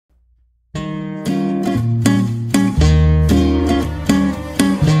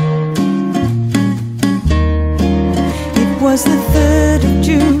was the 3rd of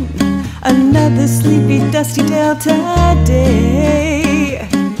June, another sleepy, dusty Delta day.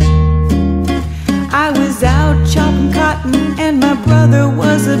 I was out chopping cotton and my brother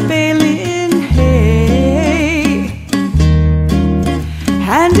was a-baling hay.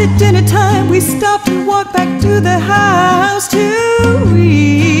 And at dinner time we stopped and walked back to the house to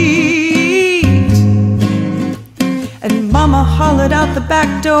eat. And Mama hollered out the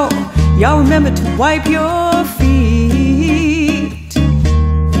back door, "Y'all remember to wipe your feet."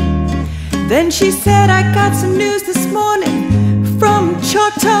 Then she said, "I got some news this morning from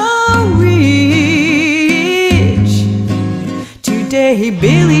Choctaw Ridge. Today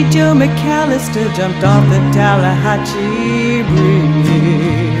Billie Joe McAllister jumped off the Tallahatchie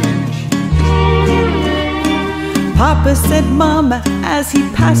Bridge." Papa said, "Mama," as he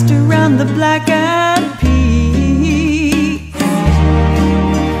passed around the black-eyed peas,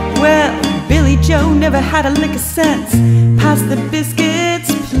 "Well, Billie Joe never had a lick of sense. Pass the biscuits,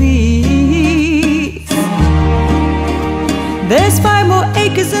 please. There's 5 more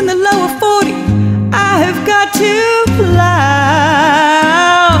acres in the lower 40 I have got to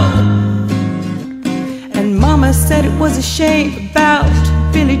plow." And Mama said it was a shame about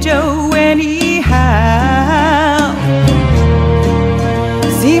Billie Joe anyhow.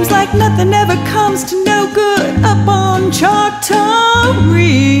 Seems like nothing ever comes to no good up on Choctaw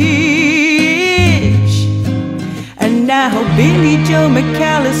Ridge. And now Billie Joe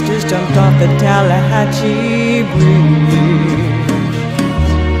McAllister's jumped off the Tallahatchie Bridge.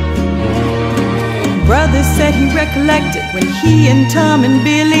 Brother said he recollected when he and Tom and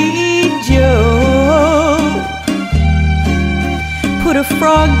Billie Joe put a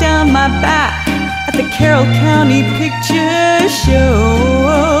frog down my back at the Carroll County Picture Show.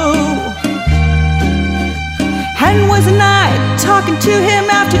 And wasn't I talking to him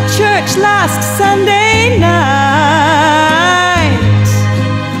after church last Sunday night?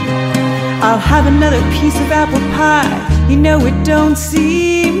 "I'll have another piece of apple pie, you know it don't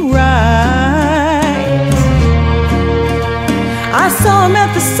seem right." I saw him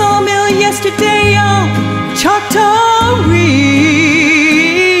at the sawmill yesterday on Choctaw Ridge.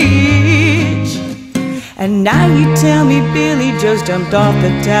 And now you tell me Billie Joe's jumped off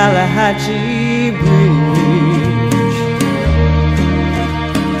the Tallahatchie Bridge.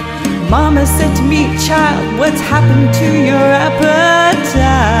 Mama said to me, "Child, what's happened to your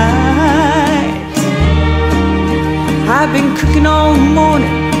appetite? I've been cooking all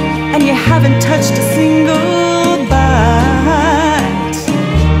morning and you haven't touched a single bite.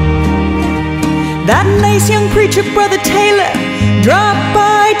 That nice young preacher, Brother Taylor, dropped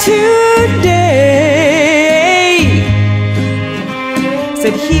by today.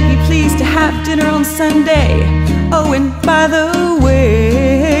 Said he'd be pleased to have dinner on Sunday. Oh, and by the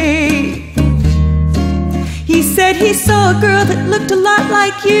way, he said he saw a girl that looked a lot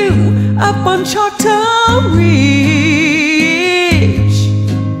like you up on Choctaw Ridge.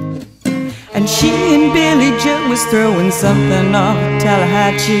 And she and Billie Joe was throwing something off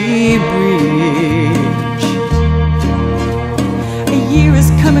Tallahatchie Bridge." A year has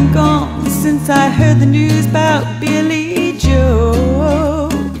come and gone since I heard the news about Billie Joe.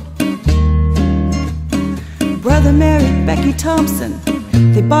 Brother married Becky Thompson.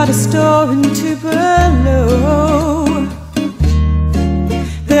 They bought a store in Tupelo.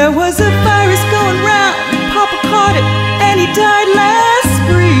 There was a virus going round, Papa caught it, and he died last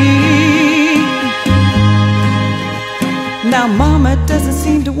spring. Now Mama doesn't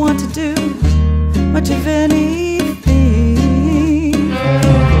seem to want to do much of anything.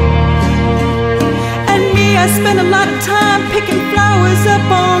 And me, I spend a lot of time picking flowers up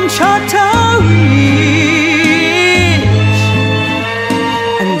on Choctaw Ridge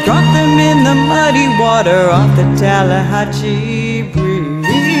and drop them in the muddy water off the Tallahatchie Bridge.